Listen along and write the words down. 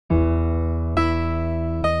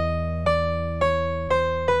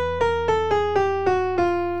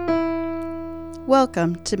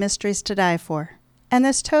Welcome to Mysteries to Die For, and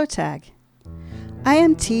this toe tag. I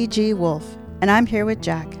am TG Wolff, and I'm here with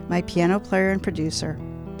Jack, my piano player and producer.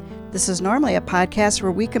 This is normally a podcast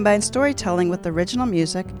where we combine storytelling with original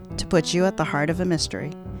music to put you at the heart of a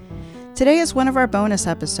mystery. Today is one of our bonus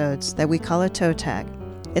episodes that we call a toe tag.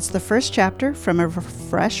 It's the first chapter from a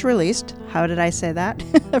fresh released, how did I say that?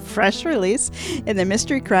 A fresh release in the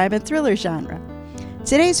mystery, crime, and thriller genre.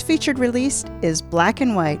 Today's featured release is Black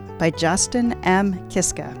and White by Justin M.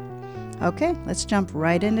 Kiska. Okay, let's jump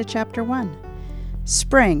right into Chapter 1.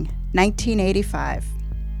 Spring, 1985.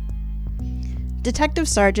 Detective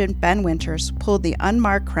Sergeant Ben Winters pulled the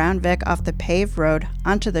unmarked Crown Vic off the paved road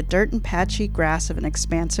onto the dirt and patchy grass of an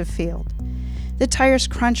expansive field. The tires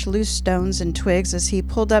crunched loose stones and twigs as he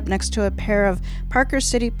pulled up next to a pair of Parker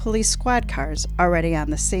City Police squad cars already on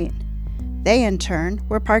the scene. They, in turn,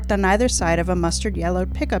 were parked on either side of a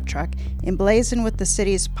mustard-yellowed pickup truck emblazoned with the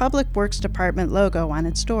city's Public Works Department logo on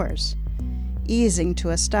its doors. Easing to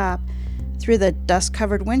a stop through the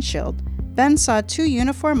dust-covered windshield, Ben saw two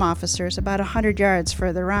uniformed officers about 100 yards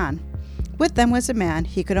further on. With them was a man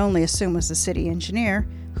he could only assume was the city engineer,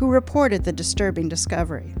 who reported the disturbing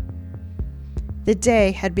discovery. The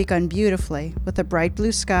day had begun beautifully, with a bright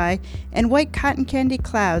blue sky and white cotton candy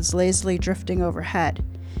clouds lazily drifting overhead.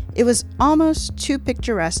 It was almost too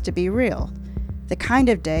picturesque to be real, the kind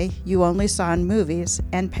of day you only saw in movies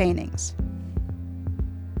and paintings.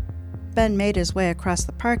 Ben made his way across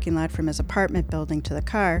the parking lot from his apartment building to the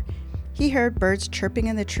car. He heard birds chirping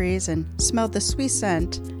in the trees and smelled the sweet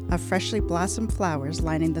scent of freshly blossomed flowers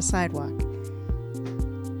lining the sidewalk.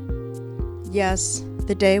 Yes,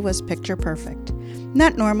 the day was picture perfect.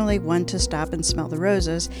 Not normally one to stop and smell the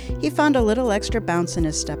roses, he found a little extra bounce in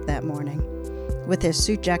his step that morning. With his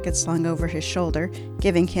suit jacket slung over his shoulder,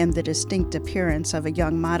 giving him the distinct appearance of a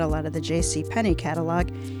young model out of the JCPenney catalog,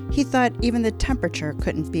 he thought even the temperature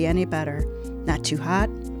couldn't be any better. Not too hot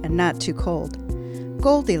and not too cold.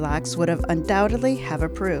 Goldilocks would have undoubtedly have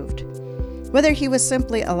approved. Whether he was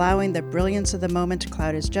simply allowing the brilliance of the moment to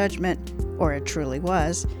cloud his judgment, or it truly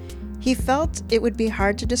was, he felt it would be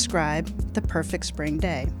hard to describe the perfect spring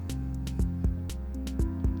day.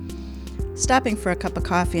 Stopping for a cup of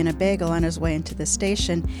coffee and a bagel on his way into the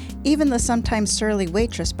station, even the sometimes surly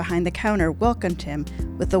waitress behind the counter welcomed him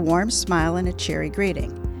with a warm smile and a cheery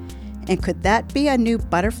greeting. And could that be a new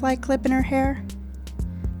butterfly clip in her hair?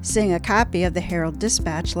 Seeing a copy of the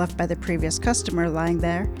Herald-Dispatch left by the previous customer lying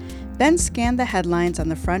there, Ben scanned the headlines on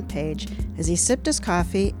the front page as he sipped his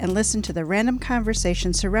coffee and listened to the random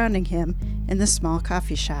conversation surrounding him in the small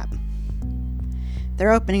coffee shop.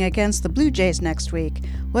 They're opening against the Blue Jays next week.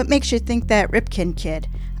 What makes you think that Ripken kid?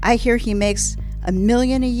 I hear he makes $1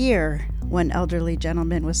 million a year, one elderly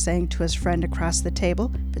gentleman was saying to his friend across the table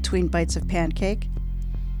between bites of pancake.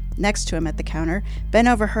 Next to him at the counter, Ben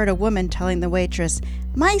overheard a woman telling the waitress,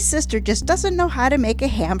 "My sister just doesn't know how to make a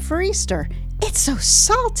ham for Easter. It's so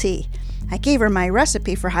salty. I gave her my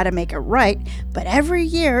recipe for how to make it right, but every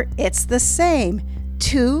year it's the same.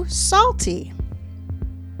 Too salty."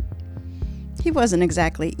 He wasn't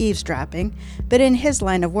exactly eavesdropping, but in his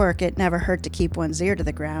line of work it never hurt to keep one's ear to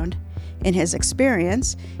the ground. In his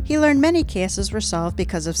experience, he learned many cases were solved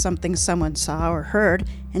because of something someone saw or heard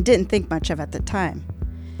and didn't think much of at the time.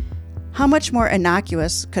 How much more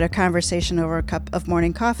innocuous could a conversation over a cup of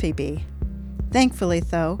morning coffee be? Thankfully,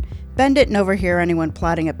 though, Ben didn't overhear anyone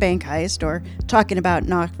plotting a bank heist or talking about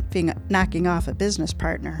knocking off a business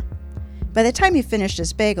partner. By the time he finished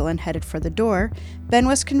his bagel and headed for the door, Ben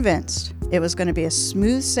was convinced it was going to be a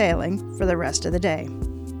smooth sailing for the rest of the day.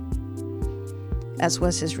 As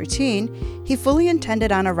was his routine, he fully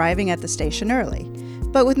intended on arriving at the station early,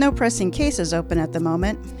 but with no pressing cases open at the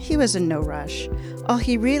moment, he was in no rush. All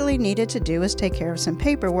he really needed to do was take care of some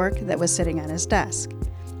paperwork that was sitting on his desk.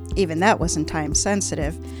 Even that wasn't time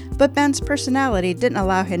sensitive, but Ben's personality didn't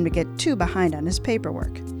allow him to get too behind on his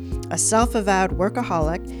paperwork. A self-avowed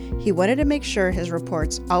workaholic, he wanted to make sure his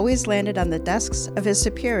reports always landed on the desks of his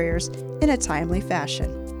superiors in a timely fashion.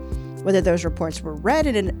 Whether those reports were read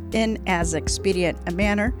in as expedient a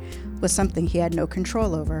manner was something he had no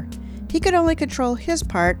control over. He could only control his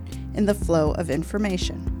part in the flow of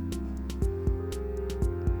information.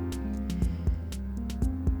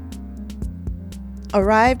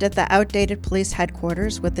 Arrived at the outdated police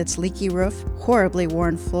headquarters with its leaky roof, horribly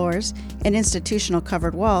worn floors, and institutional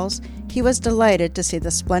covered walls, he was delighted to see the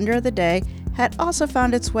splendor of the day had also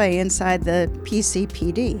found its way inside the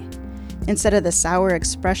PCPD. Instead of the sour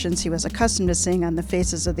expressions he was accustomed to seeing on the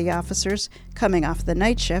faces of the officers coming off the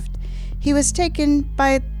night shift, he was taken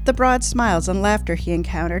by the broad smiles and laughter he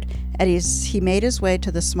encountered as he made his way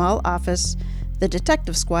to the small office the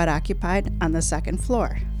detective squad occupied on the second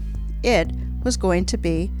floor. It was going to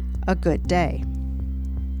be a good day.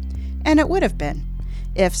 And it would have been,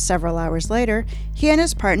 if several hours later, he and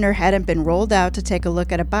his partner hadn't been rolled out to take a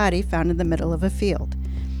look at a body found in the middle of a field.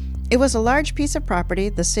 It was a large piece of property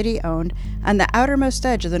the city owned on the outermost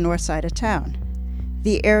edge of the north side of town.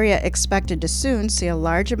 The area expected to soon see a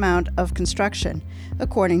large amount of construction,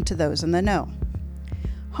 according to those in the know.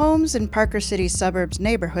 Homes in Parker City suburbs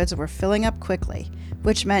neighborhoods were filling up quickly,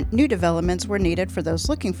 which meant new developments were needed for those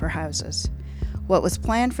looking for houses. What was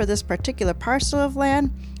planned for this particular parcel of land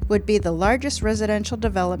would be the largest residential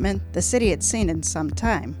development the city had seen in some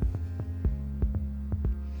time.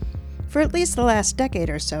 For at least the last decade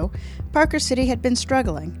or so, Parker City had been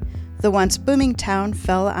struggling. The once booming town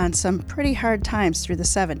fell on some pretty hard times through the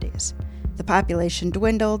 70s. The population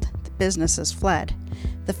dwindled, the businesses fled.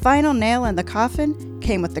 The final nail in the coffin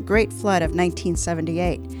came with the Great Flood of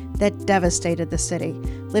 1978 that devastated the city,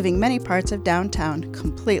 leaving many parts of downtown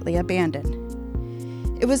completely abandoned.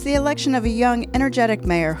 It was the election of a young, energetic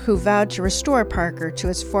mayor who vowed to restore Parker to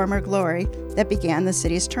its former glory that began the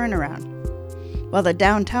city's turnaround. While the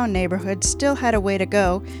downtown neighborhood still had a way to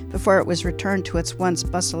go before it was returned to its once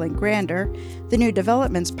bustling grandeur, the new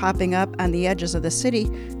developments popping up on the edges of the city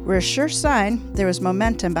were a sure sign there was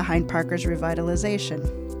momentum behind Parker's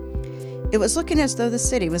revitalization. It was looking as though the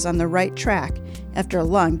city was on the right track after a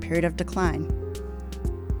long period of decline.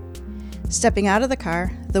 Stepping out of the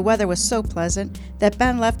car, the weather was so pleasant that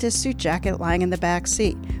Ben left his suit jacket lying in the back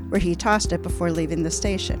seat, where he tossed it before leaving the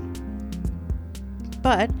station.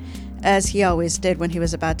 But, as he always did when he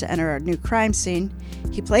was about to enter a new crime scene,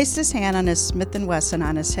 he placed his hand on his Smith & Wesson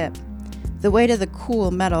on his hip. The weight of the cool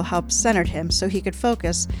metal helped center him so he could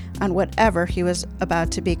focus on whatever he was about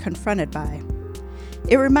to be confronted by.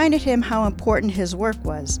 It reminded him how important his work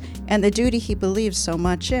was and the duty he believed so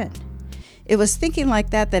much in. It was thinking like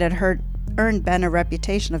that that had earned Ben a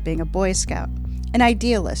reputation of being a Boy Scout, an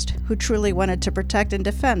idealist who truly wanted to protect and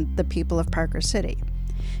defend the people of Parker City.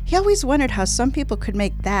 He always wondered how some people could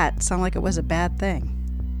make that sound like it was a bad thing.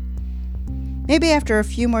 Maybe after a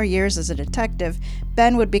few more years as a detective,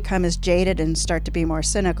 Ben would become as jaded and start to be more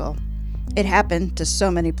cynical. It happened to so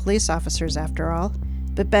many police officers after all,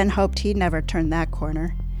 but Ben hoped he'd never turn that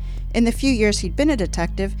corner. In the few years he'd been a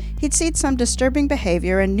detective, he'd seen some disturbing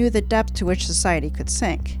behavior and knew the depth to which society could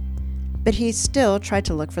sink. But he still tried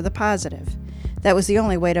to look for the positive. That was the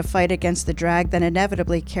only way to fight against the drag that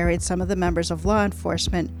inevitably carried some of the members of law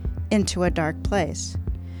enforcement into a dark place.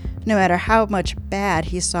 No matter how much bad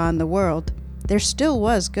he saw in the world, there still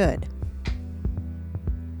was good.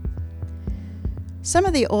 Some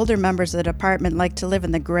of the older members of the department liked to live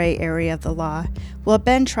in the gray area of the law, while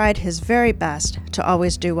Ben tried his very best to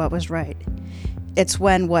always do what was right. It's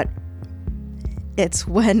when what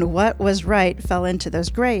was right fell into those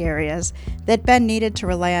gray areas that Ben needed to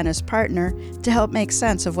rely on his partner to help make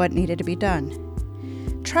sense of what needed to be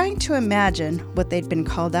done. Trying to imagine what they'd been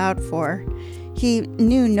called out for, he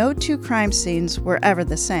knew no two crime scenes were ever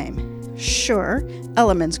the same. Sure,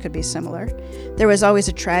 elements could be similar. There was always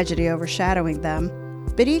a tragedy overshadowing them,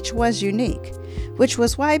 but each was unique, which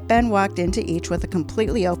was why Ben walked into each with a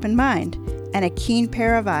completely open mind and a keen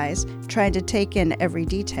pair of eyes trying to take in every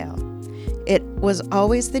detail. It was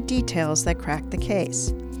always the details that cracked the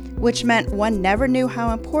case, which meant one never knew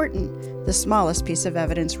how important the smallest piece of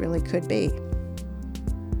evidence really could be.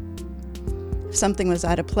 If something was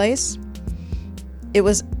out of place, it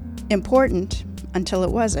was important until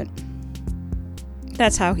it wasn't.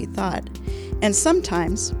 That's how he thought. And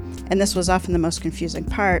sometimes, and this was often the most confusing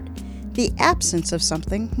part, the absence of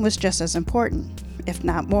something was just as important, if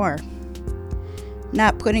not more.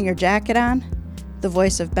 Not putting your jacket on? The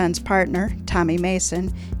voice of Ben's partner, Tommy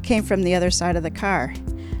Mason, came from the other side of the car.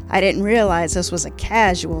 I didn't realize this was a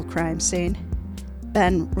casual crime scene.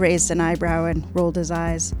 Ben raised an eyebrow and rolled his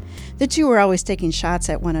eyes. The two were always taking shots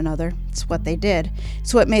at one another. It's what they did.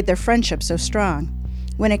 It's what made their friendship so strong.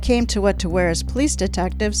 When it came to what to wear as police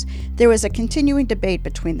detectives, there was a continuing debate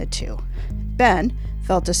between the two. Ben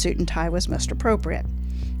felt a suit and tie was most appropriate.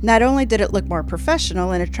 Not only did it look more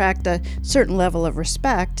professional and attract a certain level of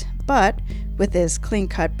respect, but, with his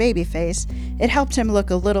clean-cut baby face, it helped him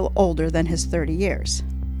look a little older than his 30 years,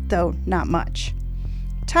 though not much.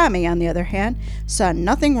 Tommy, on the other hand, saw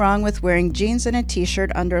nothing wrong with wearing jeans and a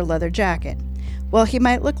t-shirt under a leather jacket. While he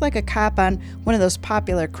might look like a cop on one of those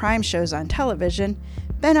popular crime shows on television,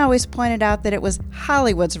 Ben always pointed out that it was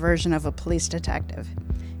Hollywood's version of a police detective.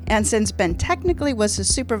 And since Ben technically was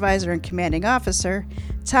his supervisor and commanding officer,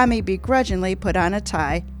 Tommy begrudgingly put on a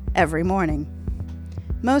tie every morning.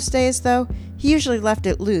 Most days, though, he usually left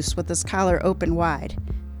it loose with his collar open wide.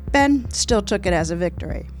 Ben still took it as a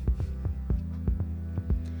victory.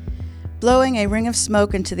 Blowing a ring of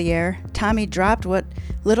smoke into the air, Tommy dropped what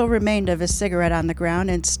little remained of his cigarette on the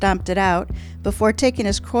ground and stomped it out before taking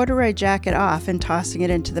his corduroy jacket off and tossing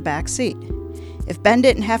it into the back seat. If Ben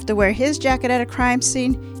didn't have to wear his jacket at a crime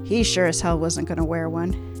scene, he sure as hell wasn't going to wear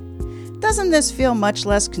one. "Doesn't this feel much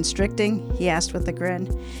less constricting?" he asked with a grin.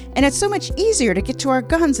 "And it's so much easier to get to our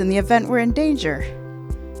guns in the event we're in danger."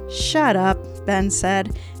 "Shut up," Ben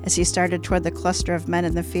said as he started toward the cluster of men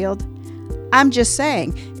in the field. "I'm just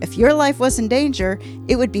saying, if your life was in danger,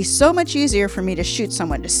 it would be so much easier for me to shoot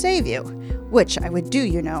someone to save you, which I would do,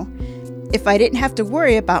 you know, if I didn't have to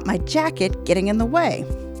worry about my jacket getting in the way.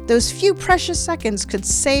 Those few precious seconds could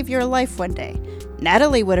save your life one day.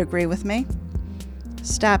 Natalie would agree with me."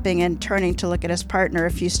 Stopping and turning to look at his partner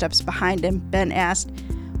a few steps behind him, Ben asked,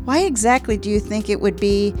 "Why exactly do you think it would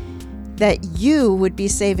be that you would be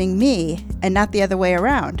saving me and not the other way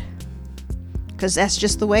around?" "'Cause that's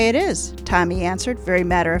just the way it is," Tommy answered very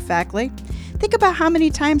matter-of-factly. "Think about how many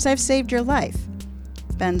times I've saved your life."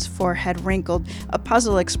 Ben's forehead wrinkled, a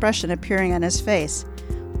puzzled expression appearing on his face.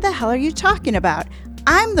 "What the hell are you talking about?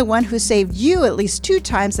 I'm the one who saved you at least 2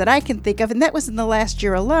 times that I can think of, and that was in the last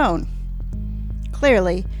year alone."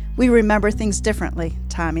 "Clearly, we remember things differently,"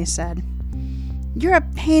 Tommy said. "You're a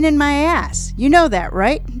pain in my ass. You know that,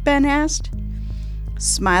 right?" Ben asked.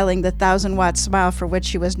 Smiling the 1,000-watt smile for which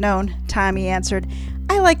he was known, Tommy answered,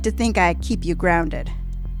 "I like to think I keep you grounded."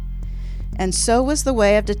 And so was the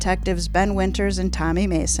way of detectives Ben Winters and Tommy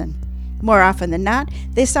Mason. More often than not,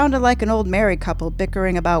 they sounded like an old married couple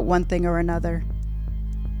bickering about one thing or another.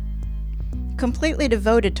 Completely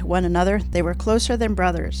devoted to one another, they were closer than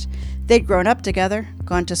brothers. They'd grown up together,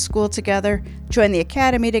 gone to school together, joined the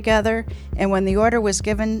academy together, and when the order was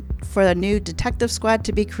given for a new detective squad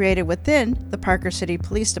to be created within the Parker City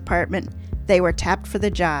Police Department, they were tapped for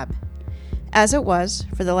the job. As it was,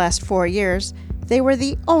 for the last 4 years, they were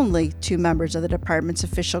the only 2 members of the department's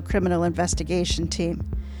official criminal investigation team.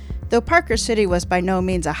 Though Parker City was by no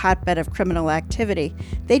means a hotbed of criminal activity,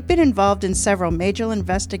 they'd been involved in several major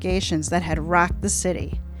investigations that had rocked the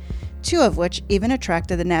city, 2 of which even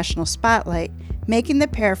attracted the national spotlight, making the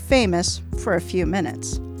pair famous for a few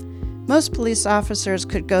minutes. Most police officers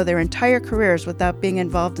could go their entire careers without being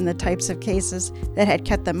involved in the types of cases that had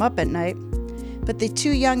kept them up at night, but the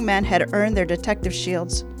 2 young men had earned their detective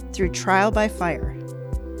shields through trial by fire.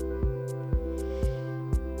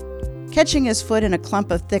 Catching his foot in a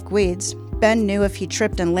clump of thick weeds, Ben knew if he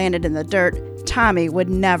tripped and landed in the dirt, Tommy would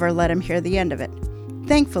never let him hear the end of it.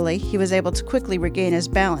 Thankfully, he was able to quickly regain his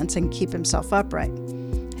balance and keep himself upright.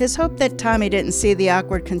 His hope that Tommy didn't see the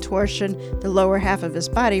awkward contortion the lower half of his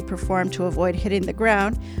body performed to avoid hitting the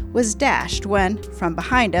ground was dashed when, from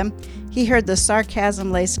behind him, he heard the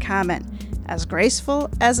sarcasm-laced comment, "As graceful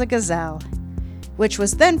as a gazelle," which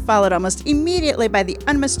was then followed almost immediately by the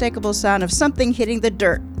unmistakable sound of something hitting the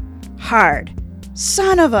dirt. Hard.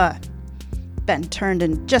 "Son of a..." Ben turned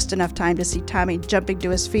in just enough time to see Tommy jumping to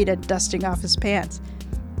his feet and dusting off his pants.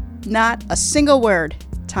 "Not a single word,"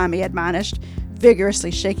 Tommy admonished, vigorously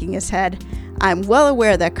shaking his head. "I'm well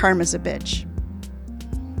aware that karma's a bitch."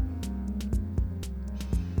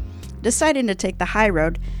 Deciding to take the high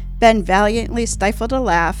road, Ben valiantly stifled a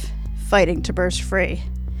laugh, fighting to burst free.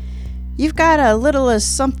 "You've got a little of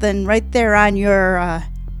something right there on your,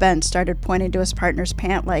 Ben started pointing to his partner's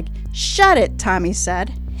pant leg. "Shut it," Tommy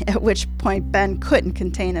said, at which point Ben couldn't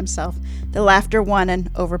contain himself. The laughter won and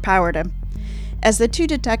overpowered him. As the 2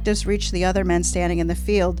 detectives reached the other men standing in the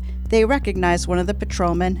field, they recognized one of the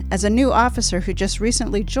patrolmen as a new officer who just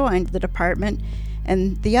recently joined the department,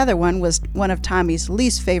 and the other one was one of Tommy's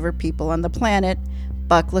least favorite people on the planet,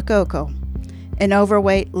 Buck Lococo. An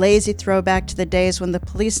overweight, lazy throwback to the days when the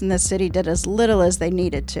police in the city did as little as they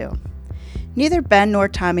needed to. Neither Ben nor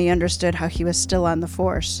Tommy understood how he was still on the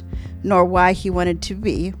force, nor why he wanted to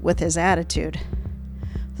be with his attitude.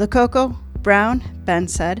 "Lococo, Brown," Ben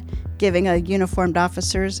said, giving the uniformed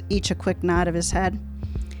officers each a quick nod of his head.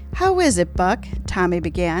 "How is it, Buck," Tommy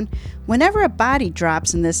began, "whenever a body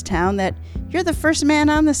drops in this town that you're the first man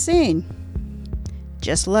on the scene?"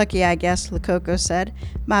 "Just lucky, I guess," Lococo said,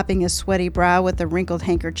 mopping his sweaty brow with a wrinkled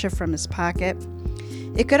handkerchief from his pocket.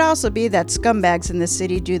 "It could also be that scumbags in the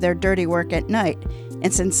city do their dirty work at night,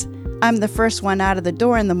 and since I'm the first one out of the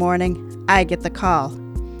door in the morning, I get the call.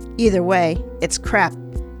 Either way, it's crap,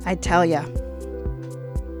 I tell ya."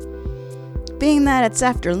 "Being that it's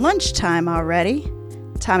after lunchtime already,"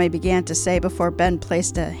 Tommy began to say before Ben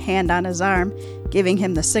placed a hand on his arm, giving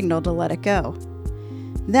him the signal to let it go.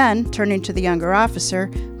 Then, turning to the younger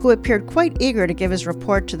officer, who appeared quite eager to give his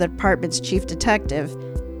report to the department's chief detective,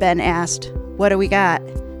 Ben asked, "What do we got?"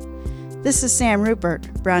 "This is Sam Rupert,"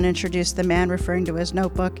 Brown introduced the man, referring to his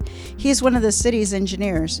notebook. "He's one of the city's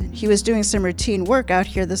engineers. He was doing some routine work out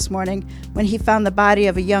here this morning when he found the body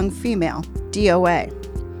of a young female, DOA.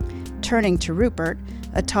 Turning to Rupert,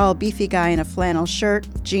 a tall, beefy guy in a flannel shirt,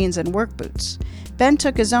 jeans, and work boots, Ben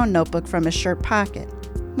took his own notebook from his shirt pocket.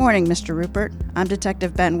 "Morning, Mr. Rupert. I'm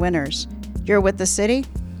Detective Ben Winters. You're with the city?"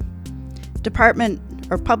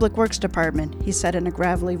 "Public Works Department," he said in a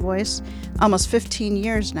gravelly voice. "Almost 15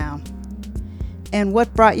 years now." "And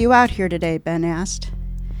what brought you out here today?" Ben asked.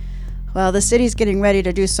 "Well, the city's getting ready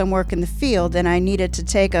to do some work in the field, and I needed to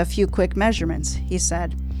take a few quick measurements," he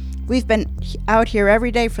said. "We've been out here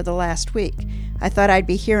every day for the last week. I thought I'd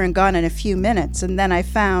be here and gone in a few minutes, and then I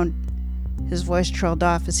found—" His voice trailed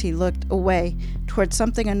off as he looked away toward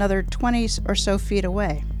something another 20 or so feet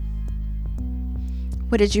away.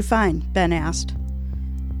 "What did you find?" Ben asked.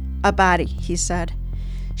 "A body," he said.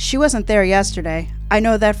 "She wasn't there yesterday. I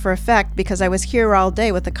know that for a fact because I was here all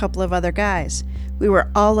day with a couple of other guys. We were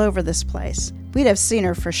all over this place. We'd have seen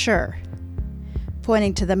her for sure."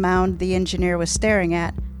 Pointing to the mound the engineer was staring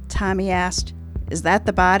at, Tommy asked, "Is that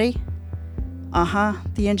the body?" "Uh-huh,"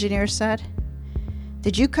 the engineer said.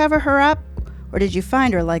 "Did you cover her up, or did you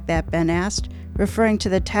find her like that?" Ben asked, referring to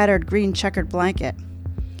the tattered green checkered blanket.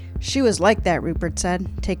 "She was like that," Rupert said,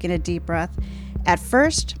 taking a deep breath. "At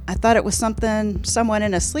first, I thought it was someone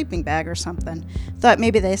in a sleeping bag or something. Thought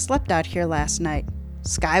maybe they slept out here last night.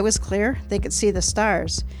 Sky was clear, they could see the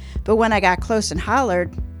stars. But when I got close and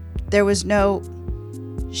hollered,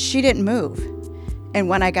 she didn't move. And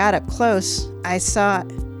when I got up close, I saw,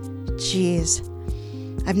 geez,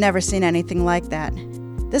 I've never seen anything like that.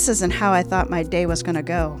 This isn't how I thought my day was going to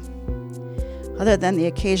go." Other than the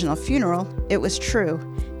occasional funeral, it was true.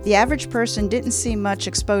 The average person didn't see much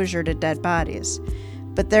exposure to dead bodies.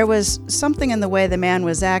 But there was something in the way the man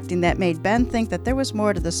was acting that made Ben think that there was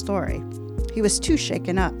more to the story. He was too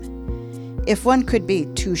shaken up. If one could be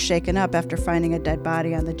too shaken up after finding a dead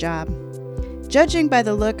body on the job. Judging by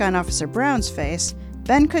the look on Officer Brown's face,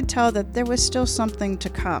 Ben could tell that there was still something to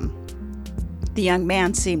come. The young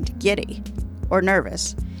man seemed giddy, or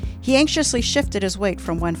nervous. He anxiously shifted his weight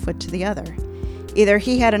from one foot to the other. Either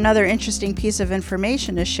he had another interesting piece of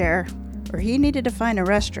information to share, or he needed to find a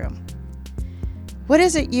restroom. "What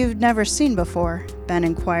is it you've never seen before?" Ben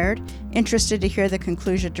inquired, interested to hear the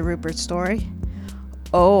conclusion to Rupert's story.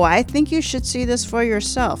 "Oh, I think you should see this for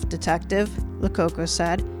yourself, Detective," Lococo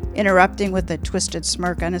said, interrupting with a twisted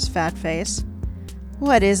smirk on his fat face.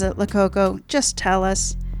 "What is it, Lococo? Just tell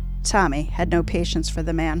us." Tommy had no patience for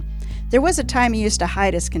the man. There was a time he used to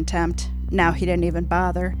hide his contempt. Now he didn't even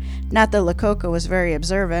bother. Not that Lococo was very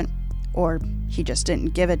observant, or he just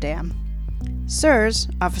didn't give a damn. "Sirs,"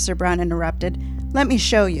 Officer Brown interrupted, "let me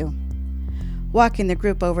show you." Walking the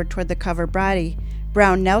group over toward the covered body,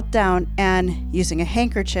 Brown knelt down and, using a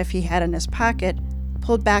handkerchief he had in his pocket,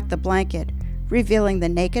 pulled back the blanket, revealing the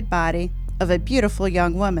naked body of a beautiful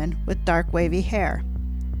young woman with dark wavy hair.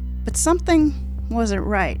 But something wasn't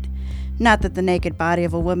right. Not that the naked body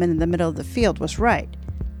of a woman in the middle of the field was right,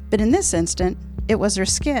 but in this instant, it was her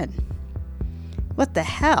skin. "What the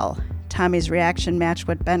hell?" Tommy's reaction matched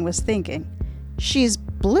what Ben was thinking. "She's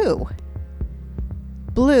blue."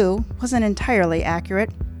 Blue wasn't entirely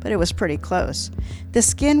accurate, but it was pretty close. The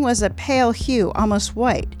skin was a pale hue, almost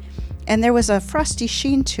white, and there was a frosty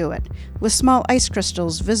sheen to it, with small ice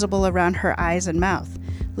crystals visible around her eyes and mouth.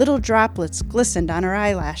 Little droplets glistened on her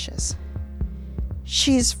eyelashes.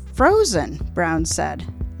 "She's frozen," Brown said,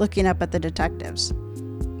 looking up at the detectives.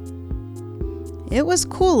 "It was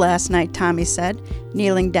cool last night," Tommy said,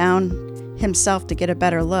 kneeling down himself to get a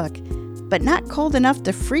better look, "but not cold enough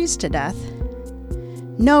to freeze to death."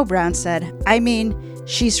 "No," Brown said, "I mean,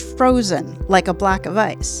 she's frozen like a block of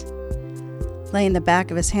ice." Laying the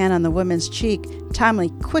back of his hand on the woman's cheek, Tommy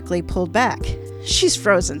quickly pulled back. "She's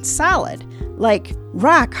frozen solid, like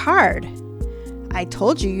rock hard." "I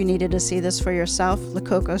told you needed to see this for yourself,"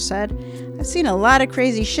 Lococo said. "I've seen a lot of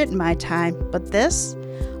crazy shit in my time, but this?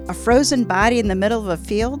 A frozen body in the middle of a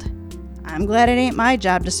field? I'm glad it ain't my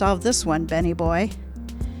job to solve this one, Benny boy."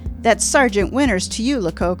 "That's Sergeant Winters to you,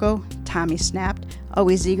 Lococo," Tommy snapped,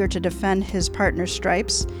 always eager to defend his partner's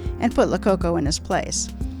stripes and put Lococo in his place.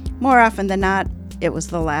 More often than not, it was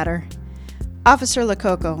the latter. "Officer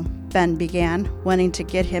Lococo," Ben began, wanting to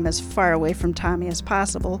get him as far away from Tommy as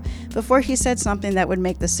possible before he said something that would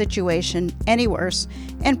make the situation any worse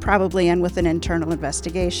and probably end with an internal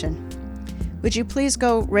investigation. "Would you please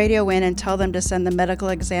go radio in and tell them to send the medical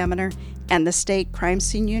examiner and the state crime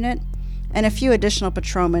scene unit and a few additional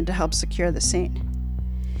patrolmen to help secure the scene?"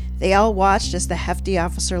 They all watched as the hefty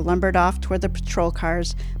officer lumbered off toward the patrol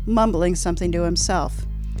cars, mumbling something to himself.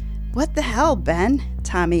 "What the hell, Ben?"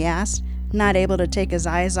 Tommy asked, not able to take his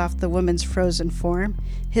eyes off the woman's frozen form,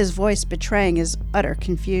 his voice betraying his utter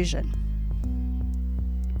confusion.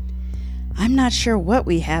 "I'm not sure what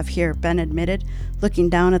we have here," Ben admitted, looking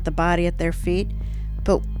down at the body at their feet,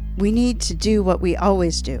 "but we need to do what we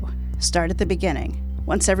always do. Start at the beginning.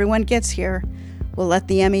 Once everyone gets here, we'll let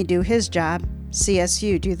the Emmy do his job,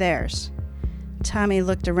 CSU do theirs." Tommy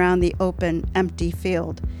looked around the open, empty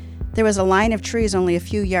field. There was a line of trees only a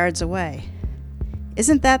few yards away.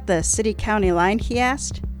 "Isn't that the city-county line?" he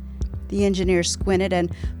asked. The engineer squinted and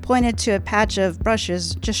pointed to a patch of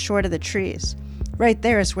bushes just short of the trees. "Right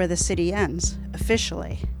there is where the city ends,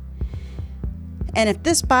 officially." "And if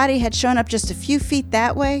this body had shown up just a few feet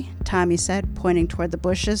that way," Tommy said, pointing toward the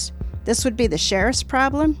bushes, "this would be the sheriff's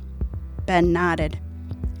problem?" Ben nodded.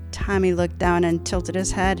 Tommy looked down and tilted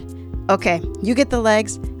his head. "Okay, you get the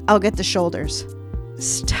legs, I'll get the shoulders."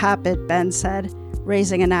 "Stop it," Ben said,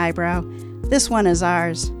 raising an eyebrow. "This one is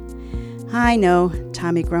ours." "I know,"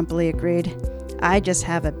 Tommy grumpily agreed. "I just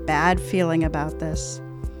have a bad feeling about this."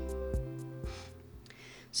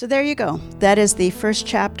 So there you go. That is the first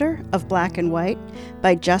chapter of Black and White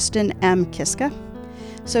by Justin M. Kiska.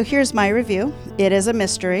 So here's my review. It is a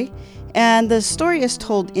mystery, and the story is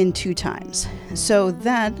told in 2 times. So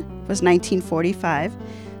then was 1945.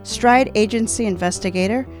 Stride Agency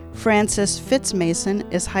investigator Francis Fitz Mason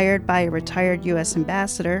is hired by a retired U.S.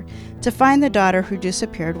 ambassador to find the daughter who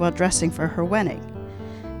disappeared while dressing for her wedding.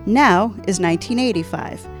 Now is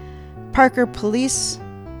 1985. Parker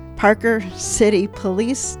City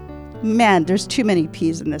Police, man, there's too many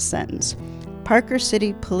P's in this sentence. Parker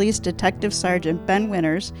City Police Detective Sergeant Ben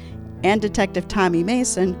Winters and Detective Tommy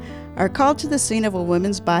Mason are called to the scene of a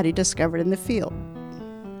woman's body discovered in the field.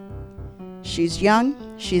 She's young,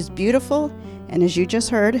 she's beautiful, and as you just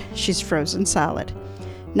heard, she's frozen solid.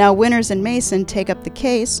 Now Winters and Mason take up the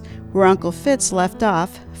case where Uncle Fitz left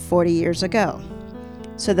off 40 years ago.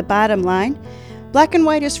 So the bottom line, Black and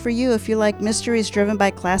White is for you if you like mysteries driven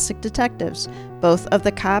by classic detectives, both of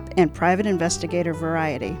the cop and private investigator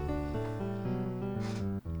variety.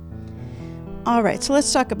 All right, so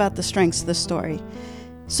let's talk about the strengths of the story.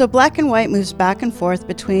 So Black and White moves back and forth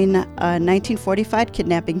between a 1945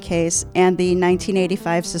 kidnapping case and the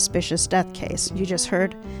 1985 suspicious death case. You just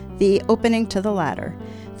heard the opening to the latter.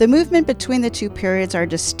 The movement between the 2 periods are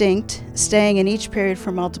distinct, staying in each period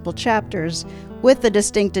for multiple chapters with a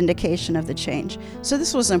distinct indication of the change. So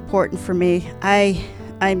this was important for me.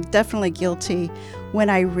 I'm definitely guilty when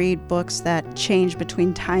I read books that change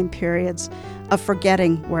between time periods of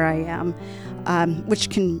forgetting where I am. Which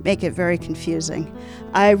can make it very confusing.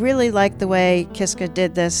 I really like the way Kiska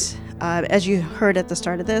did this. As you heard at the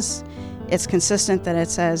start of this, it's consistent that it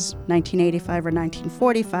says 1985 or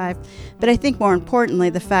 1945, but I think more importantly,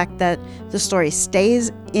 the fact that the story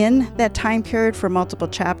stays in that time period for multiple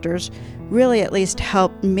chapters really at least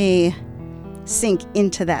helped me sink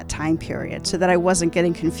into that time period so that I wasn't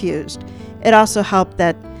getting confused. It also helped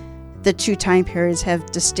that the 2 time periods have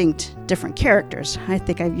distinct different characters. I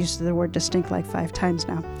think I've used the word distinct like 5 times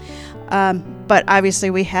now. But obviously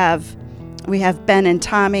we have Ben and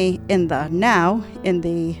Tommy in the now, in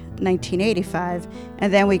the 1985,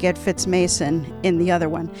 and then we get Fitz Mason in the other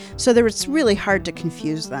one. So it's really hard to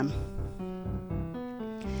confuse them.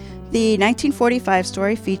 The 1945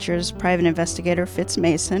 story features private investigator Fitz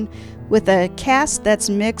Mason with a cast that's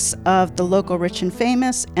a mix of the local rich and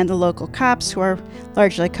famous and the local cops who are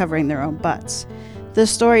largely covering their own butts. The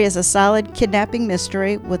story is a solid kidnapping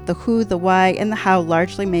mystery with the who, the why, and the how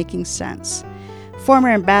largely making sense. Former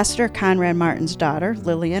Ambassador Conrad Martin's daughter,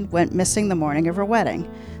 Lillian, went missing the morning of her wedding.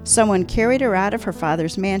 Someone carried her out of her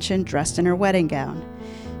father's mansion dressed in her wedding gown.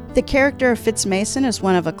 The character of Fitz Mason is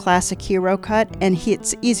one of a classic hero cut, and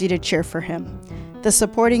it's easy to cheer for him. The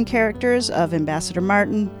supporting characters of Ambassador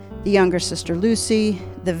Martin, the younger sister Lucy,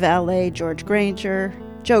 the valet Joe Grainger,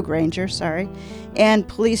 and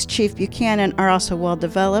Police Chief Buchanan are also well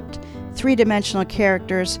developed, 3-dimensional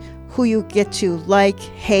characters who you get to like,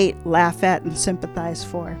 hate, laugh at, and sympathize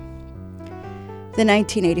for. The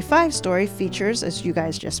 1985 story features, as you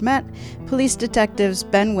guys just met, police detectives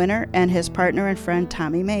Ben Winter and his partner and friend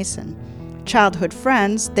Tommy Mason. Childhood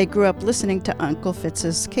friends, they grew up listening to Uncle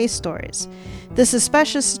Fitz's case stories. The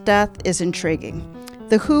suspicious death is intriguing.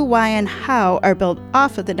 The who, why, and how are built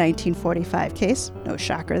off of the 1945 case, no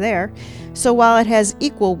shocker there, so while it has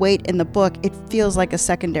equal weight in the book, it feels like a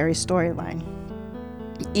secondary storyline.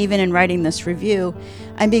 Even in writing this review,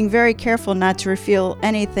 I'm being very careful not to reveal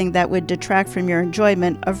anything that would detract from your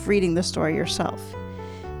enjoyment of reading the story yourself.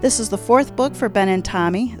 This is the 4th book for Ben and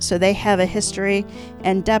Tommy, so they have a history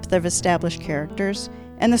and depth of established characters,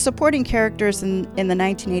 And the supporting characters in the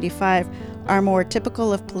 1985 are more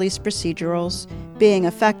typical of police procedurals, being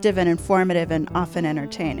effective and informative and often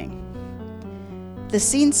entertaining. The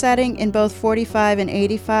scene setting in both 45 and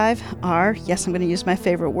 85 are, yes, I'm going to use my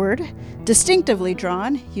favorite word, distinctively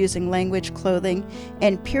drawn using language, clothing,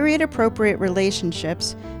 and period-appropriate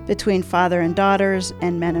relationships between father and daughters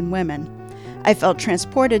and men and women. I felt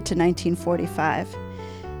transported to 1945.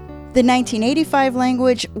 The 1985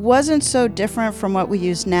 language wasn't so different from what we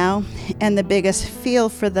use now, and the biggest feel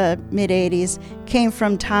for the mid-80s came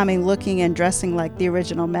from Tommy looking and dressing like the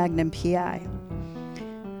original Magnum P.I.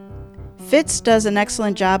 Fitz does an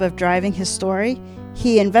excellent job of driving his story.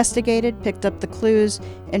 He investigated, picked up the clues,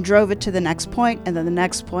 and drove it to the next point, and then the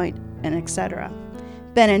next point, and etc.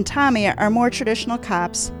 Ben and Tommy are more traditional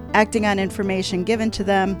cops, acting on information given to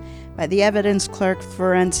them by the evidence clerk,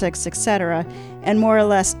 forensics, etc., and more or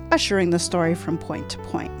less ushering the story from point to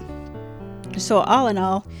point. So all in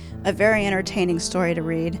all, a very entertaining story to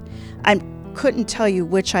read. I couldn't tell you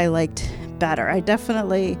which I liked better. I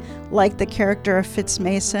definitely liked the character of Fitz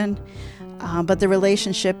Mason, but the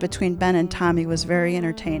relationship between Ben and Tommy was very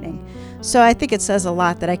entertaining. So I think it says a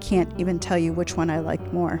lot that I can't even tell you which one I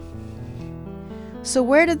liked more. So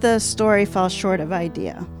where did the story fall short of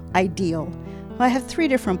ideal? Well, I have 3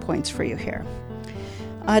 different points for you here.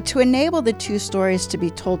 To enable the 2 stories to be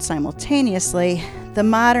told simultaneously, the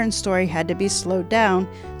modern story had to be slowed down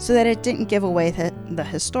so that it didn't give away the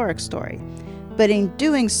historic story. But in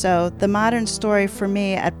doing so, the modern story for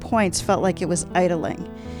me at points felt like it was idling,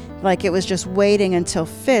 like it was just waiting until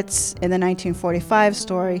Fitz, in the 1945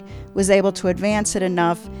 story, was able to advance it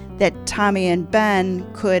enough that Tommy and Ben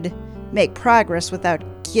could make progress without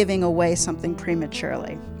giving away something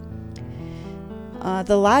prematurely.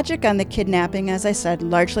 The logic on the kidnapping, as I said,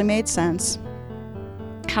 largely made sense.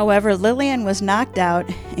 However, Lillian was knocked out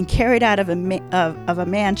and carried out of a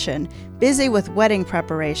mansion, busy with wedding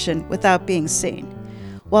preparation without being seen.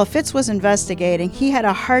 While Fitz was investigating, he had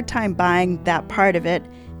a hard time buying that part of it,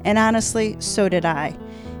 and honestly, so did I.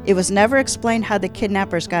 It was never explained how the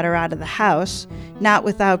kidnappers got her out of the house, not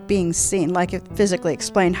without being seen, like it physically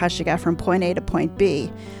explained how she got from point A to point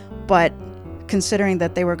B, but considering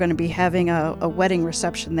that they were going to be having a wedding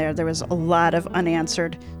reception there was a lot of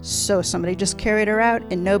unanswered, so somebody just carried her out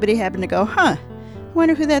and nobody happened to go, I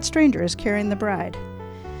wonder who that stranger is carrying the bride.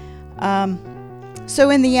 So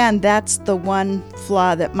in the end, that's the one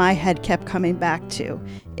flaw that my head kept coming back to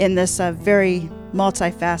in this very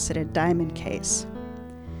multifaceted diamond case.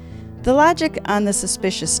 The logic on the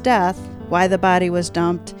suspicious death, why the body was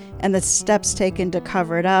dumped, and the steps taken to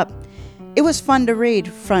cover it up, it was fun to read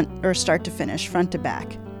start to finish, front to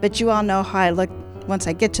back. But you all know how I look, once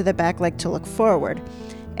I get to the back, like to look forward.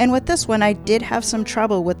 And with this one, I did have some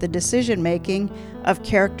trouble with the decision making of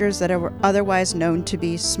characters that are otherwise known to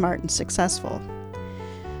be smart and successful.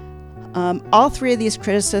 All 3 of these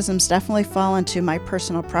criticisms definitely fall into my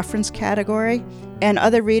personal preference category, and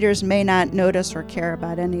other readers may not notice or care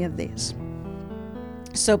about any of these.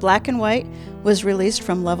 So Black and White was released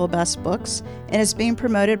from Level Best Books and is being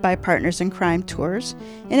promoted by Partners in Crime Tours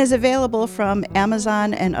and is available from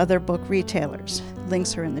Amazon and other book retailers.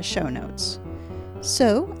 Links are in the show notes.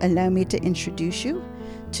 So allow me to introduce you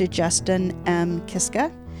to Justin M.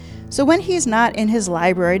 Kiska. So when he's not in his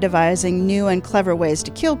library devising new and clever ways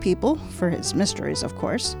to kill people, for his mysteries of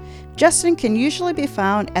course, Justin can usually be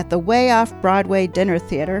found at the Way Off Broadway Dinner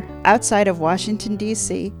Theater outside of Washington,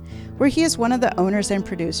 D.C., where he is one of the owners and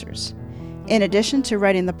producers. In addition to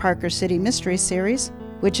writing the Parker City Mystery Series,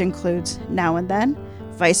 which includes Now and Then,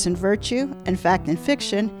 Vice and Virtue, and Fact and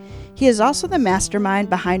Fiction, he is also the mastermind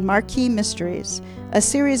behind Marquee Mysteries, a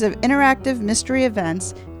series of interactive mystery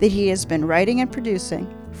events that he has been writing and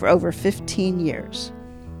producing for over 15 years.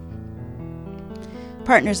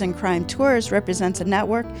 Partners in Crime Tours represents a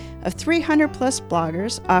network of 300-plus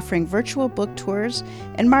bloggers offering virtual book tours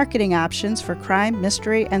and marketing options for crime,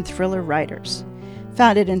 mystery, and thriller writers.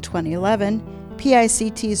 Founded in 2011,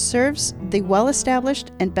 PICT serves the well-established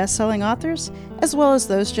and best-selling authors, as well as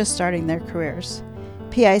those just starting their careers.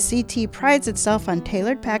 PICT prides itself on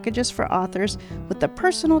tailored packages for authors with a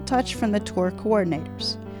personal touch from the tour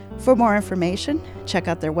coordinators. For more information, check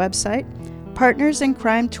out their website,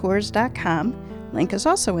 partnersincrimetours.com. Link is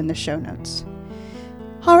also in the show notes.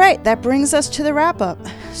 All right, that brings us to the wrap-up.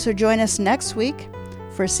 So join us next week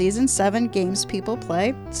for Season 7 Games People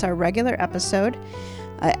Play. It's our regular episode,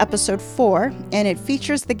 Episode 4, and it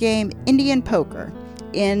features the game Indian Poker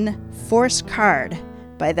in Force Card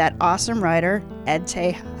by that awesome writer, Ed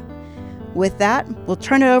Teja. With that, we'll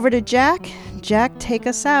turn it over to Jack. Jack, take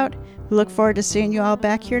us out. We look forward to seeing you all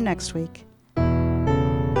back here next week.